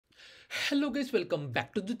Hello guys, welcome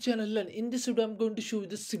back to the channel, and in this video I'm going to show you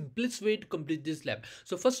the simplest way to complete this lab.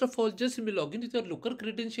 So first of all, just simply log in with your local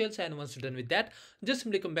credentials, and once you're done with that, just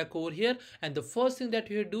simply come back over here, and the first thing that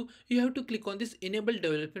you have to do, you have to click on this enable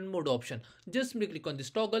development mode option. Just simply click on this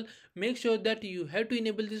toggle. Make sure that you have to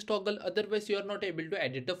enable this toggle, otherwise you are not able to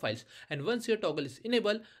edit the files. And once your toggle is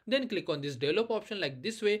enabled, then click on this develop option like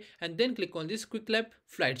this way, and then click on this Qwiklabs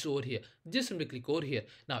flights over here. Just simply click over here.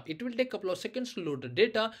 Now it will take a couple of seconds to load the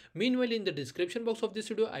data. Meanwhile, in the description box of this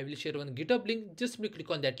video, I will share one GitHub link. Just simply click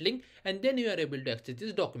on that link, and then you are able to access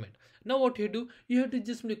this document. Now what you do, you have to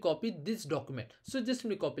just simply copy this document. So just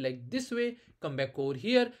simply copy like this way, come back over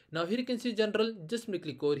here. Now here you can see general, just simply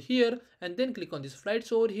click over here, and then click on this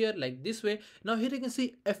flights over here like this way. Now here you can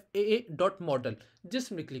see FAA.model. Just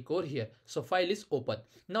simply click over here. So file is open.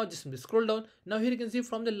 Now just simply scroll down. Now here you can see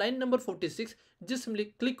from the line number 46, just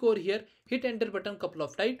simply click over here, hit enter button couple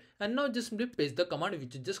of times, and now just simply paste the command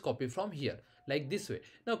which you just copy from here like this way.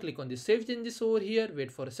 Now click on the save changes over here,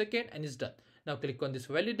 wait for a second, and it's done. Now click on this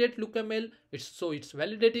validate lookml. It's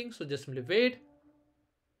validating, so just simply wait,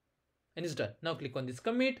 and it's done. Now click on this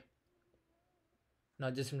commit.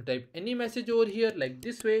 Now just simply type any message over here like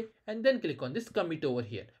this way, and then click on this commit over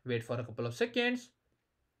here, wait for a couple of seconds,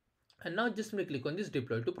 and now just simply click on this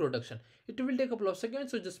deploy to production. It will take a couple of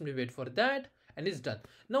seconds, so just simply wait for that, and it's done.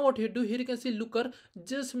 Now what you do, here you can see looker.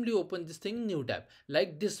 Just simply open this thing, new tab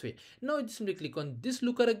like this way. Now just simply click on this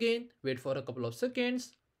looker again, wait for a couple of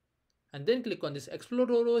seconds, and then click on this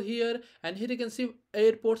explorer over here, and here you can see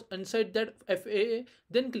airports inside that FAA.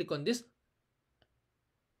 Then click on this,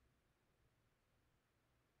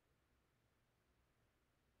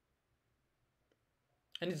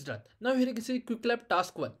 and it's done. Now here you can see Qwiklabs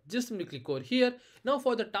task 1. Just simply click over here. Now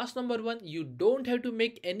for the task number 1, you don't have to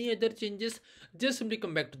make any other changes. Just simply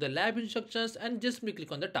come back to the lab instructions and just simply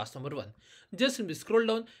click on the task number 1. Just simply scroll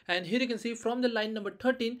down, and here you can see from the line number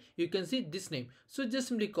 13, you can see this name. So just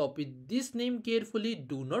simply copy this name carefully.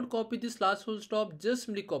 Do not copy this last full stop. Just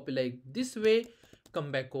simply copy like this way.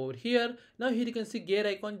 Come back over here. Now here you can see gear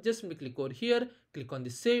icon. Just simply click over here, click on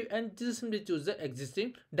the save, and just simply choose the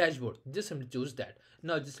existing dashboard. Just simply choose that.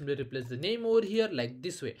 Now just simply replace the name over here like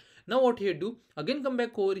this way. Now what you do, again come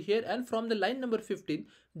back over here, and from the line number 15,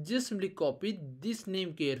 just simply copy this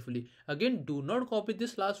name carefully. Again, do not copy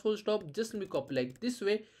this last full stop. Just simply copy like this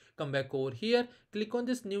way. Come back over here, click on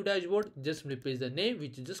this new dashboard. Just simply paste the name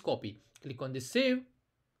which you just copy. Click on the save,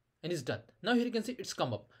 and it's done. Now here you can see it's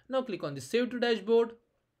come up. Now click on the save to dashboard,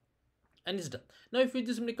 and it's done. Now if you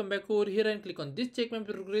just simply come back over here and click on this check my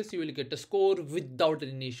progress, you will get a score without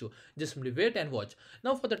any issue. Just simply wait and watch.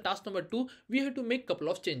 Now for the task number 2, we have to make couple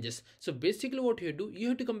of changes. So basically what you do, you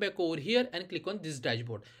have to come back over here and click on this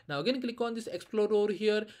dashboard. Now again click on this explorer over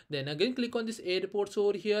here, then again click on this airports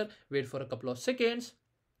over here, wait for a couple of seconds,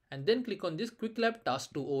 and then click on this Qwiklabs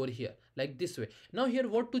task 2 over here like this way. Now here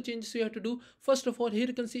what 2 changes you have to do. First of all, here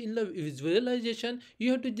you can see in the visualization,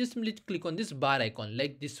 you have to just simply click on this bar icon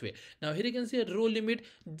like this way. Now here you can see a row limit.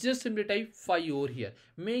 Just simply type 5 over here.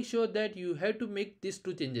 Make sure that you have to make these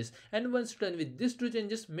 2 changes, and once done with these 2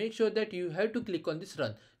 changes, make sure that you have to click on this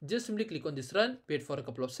run. Just simply click on this run, wait for a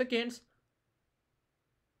couple of seconds,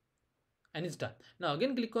 and it's done. Now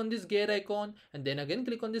again click on this gear icon, and then again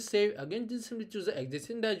click on this save. Again just simply choose the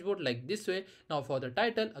existing dashboard like this way. Now for the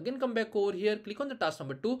title, again come back over here, click on the task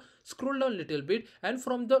number 2, scroll down a little bit, and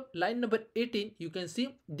from the line number 18, you can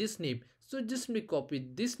see this name. So just simply copy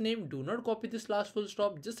this name. Do not copy this last full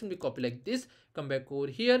stop. Just simply copy like this. Come back over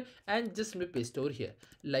here and just simply paste over here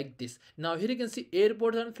like this. Now here you can see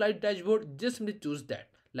airport and flight dashboard. Just simply choose that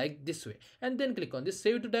like this way, and then click on this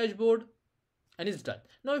save to dashboard, and it's done.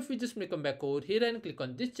 Now if you just come back over here and click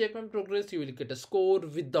on this check my progress, you will get a score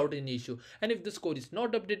without any issue. And if the score is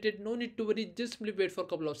not updated, no need to worry. Just simply wait for a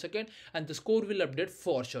couple of seconds and the score will update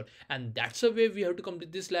for sure. And that's the way we have to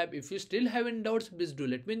complete this lab. If you still have any doubts, please do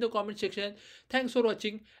let me in the comment section. Thanks for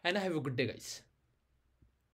watching, and have a good day guys.